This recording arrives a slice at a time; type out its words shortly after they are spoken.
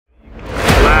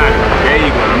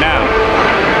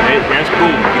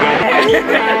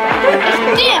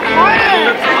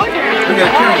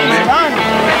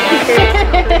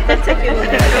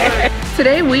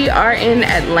Today we are in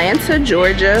Atlanta,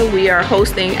 Georgia. We are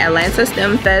hosting Atlanta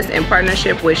STEM Fest in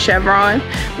partnership with Chevron.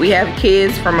 We have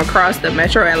kids from across the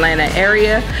metro Atlanta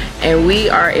area, and we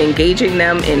are engaging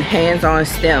them in hands-on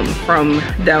STEM, from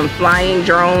them flying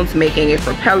drones, making a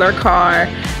propeller car.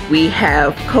 We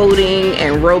have coding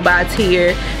and robots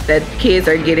here that kids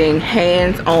are getting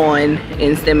hands-on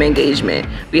in STEM engagement.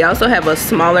 We also have a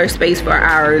smaller space for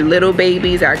our little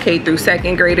babies, our K through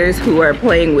second graders, who are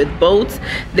playing with boats.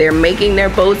 They're making their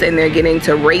boats and they're getting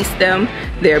to race them.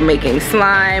 They're making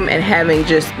slime and having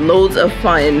just loads of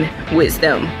fun with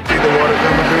STEM. See the water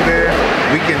coming through there?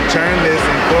 We can turn this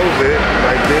and close it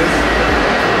like this,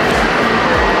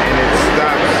 and it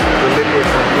stops the liquid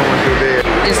from going through there.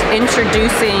 Just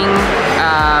introducing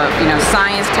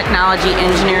science, technology,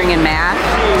 engineering, and math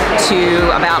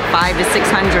to about 500 to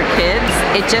 600 kids.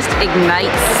 It just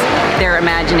ignites their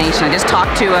imagination. I just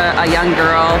talked to a young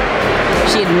girl.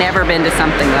 She had never been to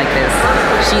something like this.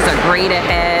 She's a grade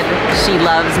ahead. She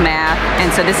loves math.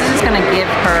 And so this is just going to give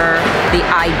her the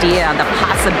idea, the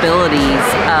possibilities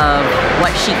of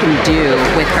what she can do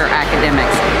with her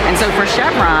academics. And so for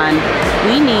Chevron,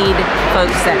 we need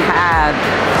folks that have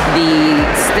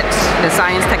the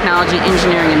science, technology,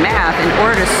 engineering, and math in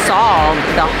order to solve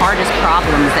the hardest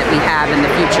problems that we have in the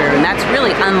future. And that's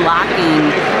really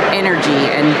unlocking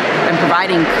energy and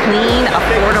providing clean,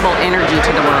 affordable energy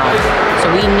to the world. So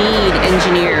we need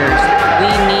engineers,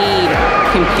 we need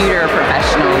computer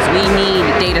professionals, we need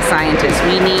data scientists,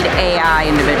 we need AI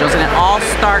individuals, and it all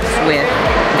starts with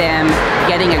them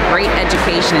getting a great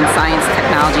education in science,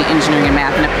 technology, engineering, and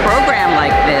math. And a program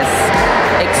like this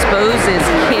exposes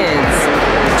kids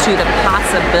to the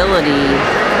possibility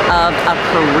of a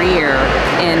career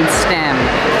in STEM.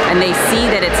 And they see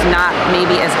that it's not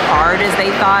maybe as hard as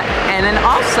they thought. And then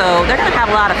also, they're gonna have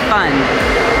a lot of fun.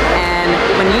 And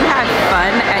when you have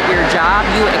fun at your job,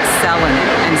 you excel in it.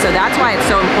 And so that's why it's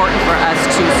so important for us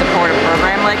to support a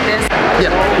program like this.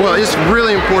 Yeah, well, it's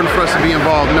really important for us to be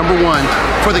involved. Number one,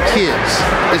 for the kids.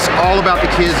 It's all about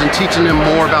the kids and teaching them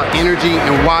more about energy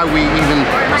and why we even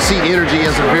see energy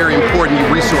as a very important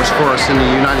resource for us in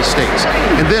the United States.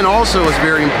 And then also it's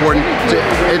very important to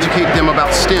educate them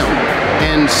about STEM.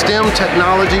 And STEM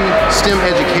technology, STEM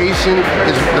education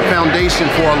is the foundation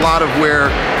for a lot of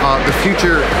where the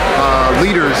future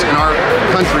leaders in our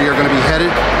country are going to be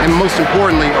headed, and most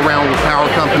importantly around power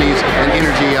companies and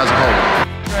energy as a whole.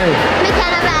 Hey.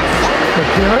 McKenna Basket.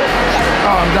 McKenna? Yes.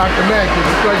 Oh, I'm Dr. Mack. It's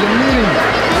a pleasure meeting you.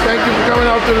 Thank you for coming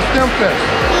out to the STEM Fest.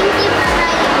 Thank you for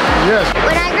inviting me. Yes.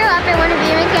 When I grew up, I want to be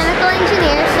a mechanical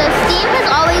engineer, so STEAM has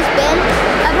always been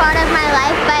a part of my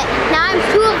life, but now I'm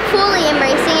fully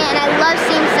embracing it, and I love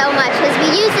STEAM so much because we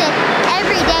use it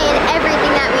every day in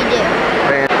everything that we do.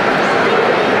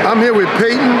 I'm here with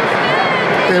Peyton,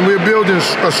 and we're building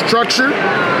a structure.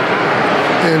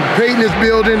 And Peyton is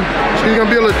building, she's gonna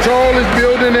build the tallest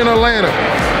building in Atlanta.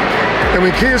 And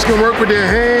when kids can work with their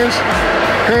hands,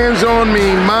 hands-on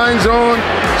mean minds-on,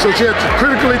 so she has to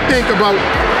critically think about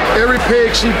every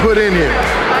peg she put in here.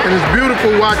 And it's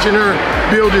beautiful watching her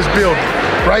build this building.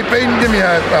 Right, Peyton? Give me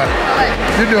a high five.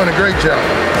 You're doing a great job.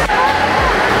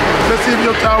 Let's see if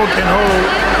your tower can hold.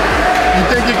 You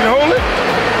think you can hold it?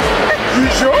 You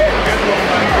sure?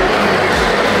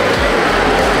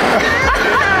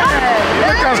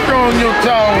 Look how strong your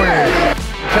tower is.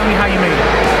 Tell me how you made it.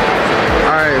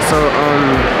 Alright, so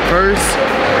first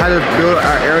I had to build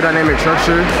our aerodynamic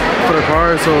structure for the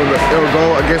car so it will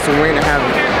go against the wind and have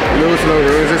little to no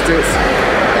resistance.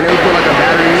 And then we put like a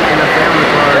battery and a fan on the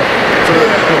car so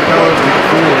it propels the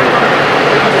forward.